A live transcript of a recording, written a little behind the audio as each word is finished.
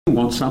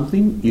want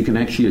something, you can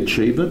actually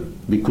achieve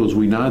it, because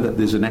we know that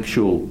there's an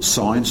actual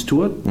science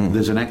to it.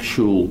 There's an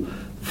actual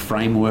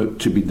framework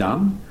to be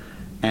done.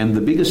 And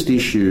the biggest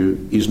issue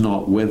is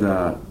not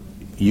whether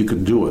you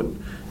can do it.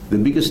 The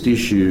biggest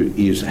issue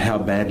is how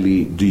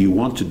badly do you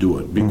want to do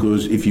it,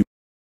 because if you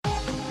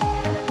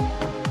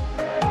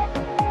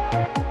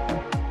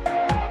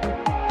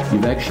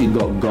you've actually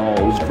got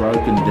goals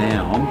broken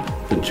down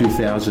for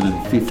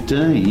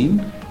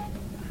 2015,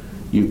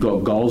 you've got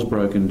goals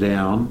broken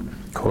down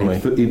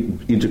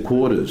into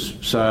quarters.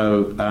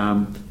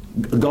 So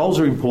goals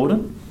are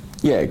important.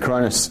 Yeah,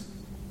 Cronus,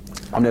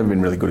 I've never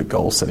been really good at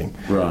goal setting.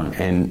 Right.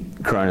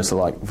 And Cronus are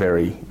like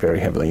very, very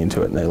heavily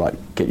into it, and they're like,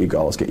 get your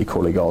goals, get your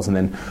quarterly goals, and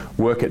then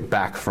work it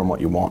back from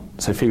what you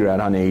want. So figure out,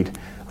 I need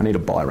to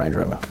buy a Range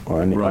Rover,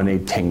 or I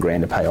need 10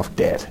 grand to pay off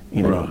debt.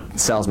 You know,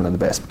 salesmen are the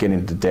best. Get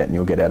into debt and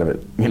you'll get out of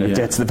it. You know,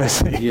 debt's the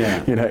best thing.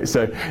 Yeah. You know,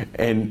 so,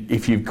 and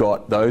if you've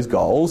got those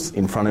goals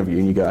in front of you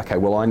and you go, okay,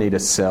 well, I need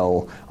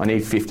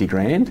 50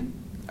 grand.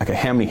 Okay,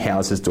 how many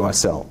houses do I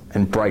sell?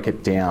 And break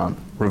it down,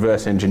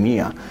 reverse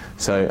engineer.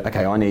 So,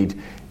 okay, I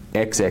need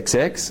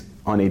XXX.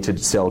 I need to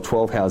sell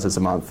 12 houses a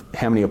month.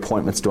 How many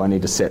appointments do I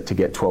need to set to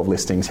get 12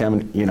 listings? How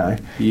many,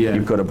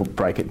 you've got to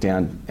break it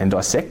down and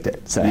dissect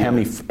it. So how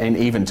many, and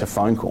even to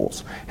phone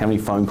calls, how many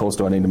phone calls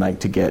do I need to make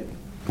to get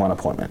one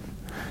appointment?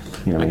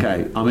 You know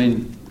okay, I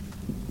mean,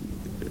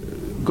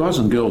 guys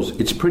and girls,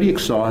 it's pretty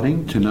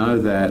exciting to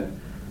know that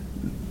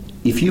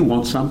if you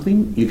want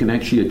something, you can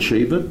actually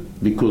achieve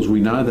it, because we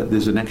know that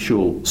there's an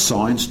actual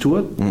science to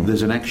it.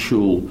 There's an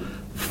actual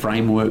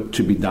framework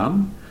to be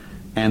done.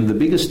 And the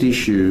biggest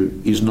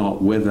issue is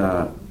not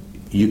whether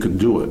you can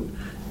do it.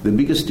 The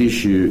biggest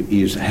issue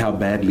is how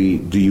badly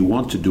do you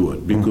want to do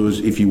it? Because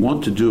if you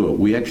want to do it,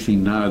 we actually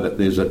know that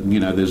there's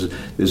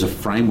a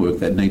framework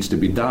that needs to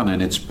be done,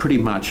 and it's pretty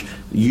much,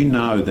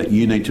 that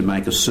you need to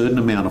make a certain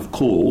amount of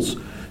calls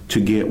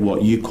to get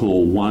what you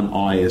call one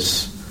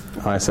ISA,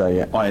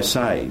 yeah.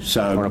 ISA.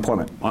 So one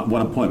appointment.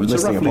 One appointment.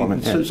 Listing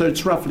appointment. Yeah. So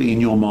it's roughly,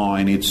 in your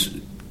mind, it's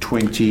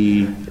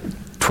 20.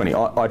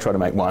 I try to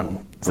make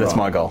one. So that's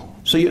my goal.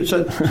 So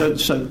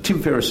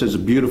Tim Ferriss says a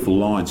beautiful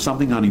line: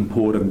 something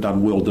unimportant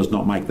done well does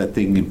not make that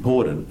thing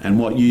important. And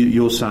what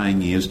you're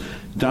saying is,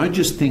 don't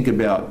just think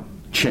about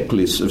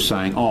checklists of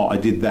saying, oh, I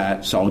did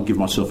that, so I'll give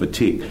myself a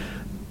tick.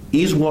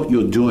 Is what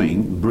you're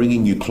doing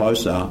bringing you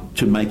closer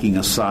to making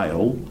a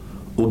sale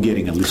or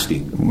getting a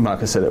listing?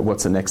 Marcus said,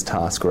 what's the next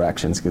task or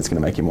action that's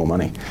going to make you more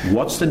money?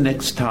 What's the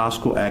next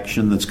task or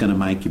action that's going to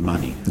make you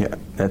money? Yeah,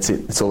 that's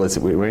it. That's all. That's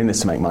it. We're in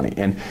this to make money.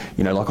 And,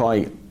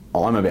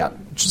 I'm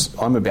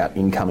about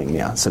incoming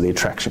now, so the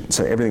attraction.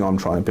 So everything I'm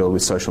trying to build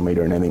with social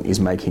media and everything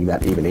is making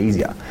that even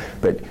easier.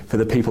 But for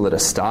the people that are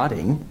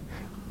starting,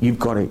 you've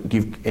got to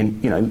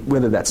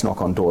whether that's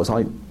knock on doors.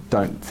 I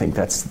don't think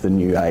that's the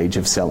new age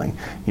of selling.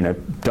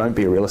 Don't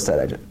be a real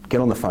estate agent. Get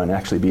on the phone and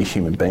actually be a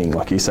human being,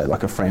 like you say,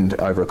 like a friend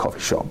over a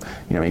coffee shop.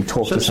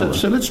 Talk to someone.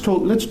 So let's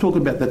talk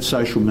about that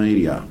social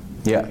media.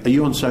 Yeah. Are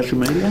you on social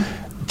media?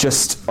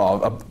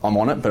 I'm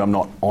on it, but I'm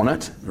not on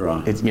it.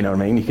 Right. You know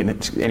what I mean?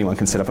 Anyone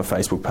can set up a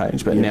Facebook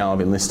page, but now I've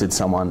enlisted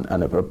someone,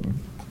 and a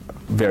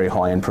very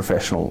high-end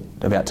professional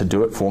about to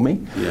do it for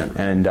me. Yeah.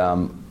 And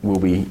will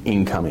be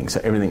incoming.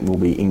 So everything will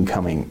be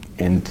incoming,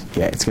 and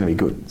it's going to be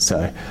good.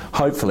 So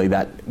hopefully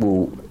that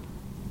will.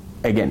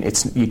 Again,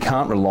 you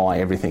can't rely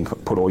everything,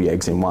 put all your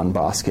eggs in one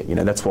basket.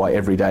 That's why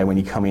every day when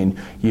you come in,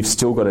 you've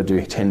still got to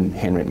do 10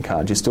 handwritten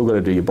cards. You've still got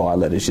to do your buyer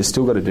letters. You've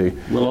still got to do.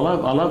 Well,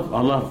 I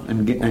love,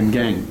 and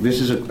gang,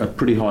 this is a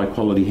pretty high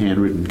quality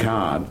handwritten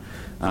card,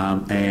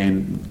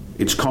 and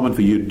it's common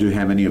for you to do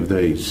how many of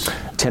these?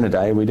 10 a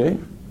day we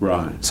do.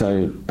 Right.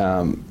 So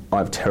I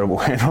have terrible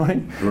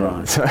handwriting.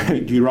 Right. So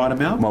do you write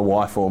them out? My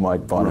wife or my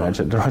buyer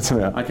agent writes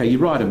them out. Okay, you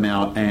write them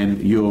out, and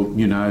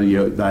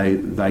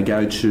they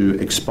go to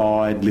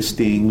expired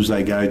listings.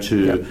 They go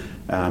to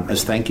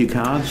as thank you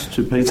cards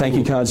to people. Thank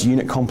you cards,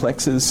 unit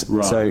complexes.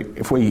 Right. So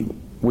if we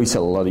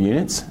sell a lot of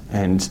units,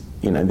 and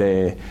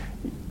they're.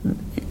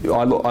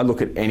 I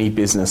look at any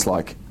business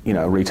like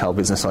a retail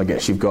business. I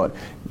guess you've got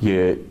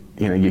your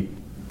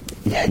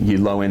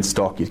low-end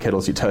stock, your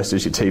kettles, your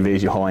toasters, your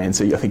TVs, your high-end.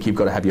 So I think you've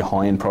got to have your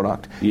high-end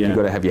product. Yeah. You've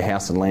got to have your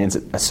house and lands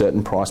at a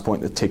certain price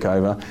point that tick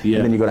over. Yeah.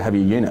 And then you've got to have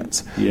your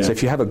units. Yeah. So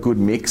if you have a good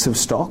mix of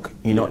stock,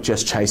 you're not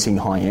just chasing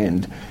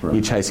high-end. Right.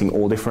 You're chasing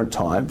all different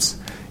types.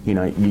 You're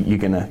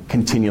going to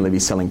continually be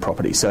selling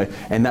property. So,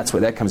 and that's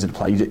where that comes into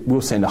play.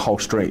 We'll send a whole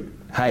street.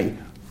 Hey,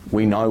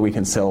 we know we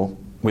can sell.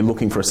 We're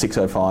looking for a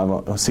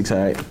 605 or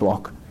 608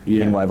 block.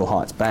 In Wavell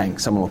Heights, bang,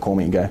 someone will call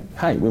me and go,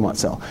 hey, we might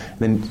sell.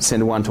 Then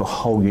send one to a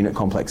whole unit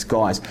complex.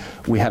 Guys,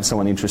 we have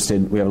someone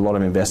interested, we have a lot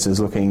of investors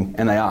looking,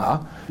 and they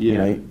are.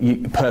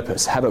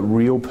 Purpose, have a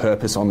real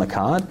purpose on the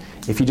card.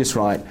 If you just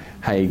write,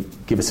 hey,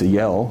 give us a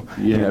yell,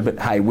 but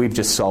hey, we've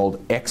just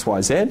sold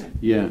XYZ.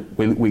 Yeah.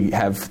 We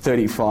have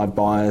 35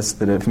 buyers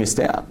that have missed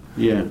out.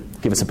 Yeah.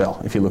 Give us a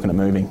bell if you're looking at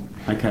moving.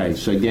 Okay,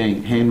 so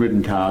gang,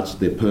 handwritten cards,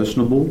 they're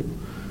personable,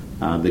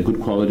 they're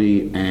good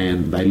quality,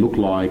 and they look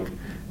like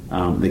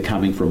They're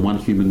coming from one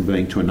human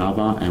being to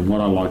another, and what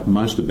I like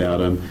most about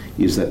them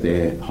is that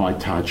they're high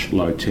touch,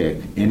 low tech.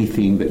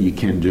 Anything that you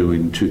can do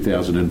in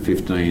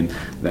 2015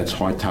 that's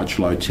high touch,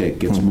 low tech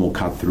gets more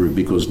cut through,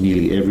 because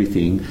nearly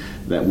everything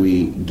that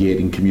we get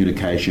in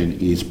communication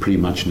is pretty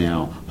much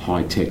now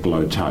high tech,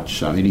 low touch.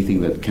 So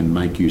anything that can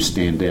make you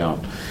stand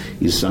out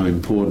is so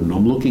important.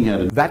 I'm looking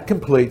at it. That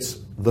completes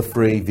the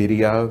free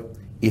video.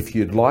 If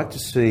you'd like to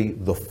see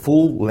the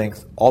full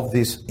length of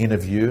this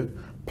interview,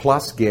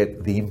 plus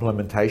get the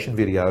implementation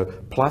video,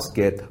 plus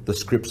get the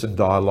scripts and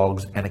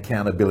dialogues and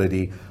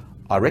accountability,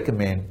 I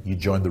recommend you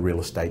join the Real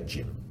Estate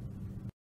Gym.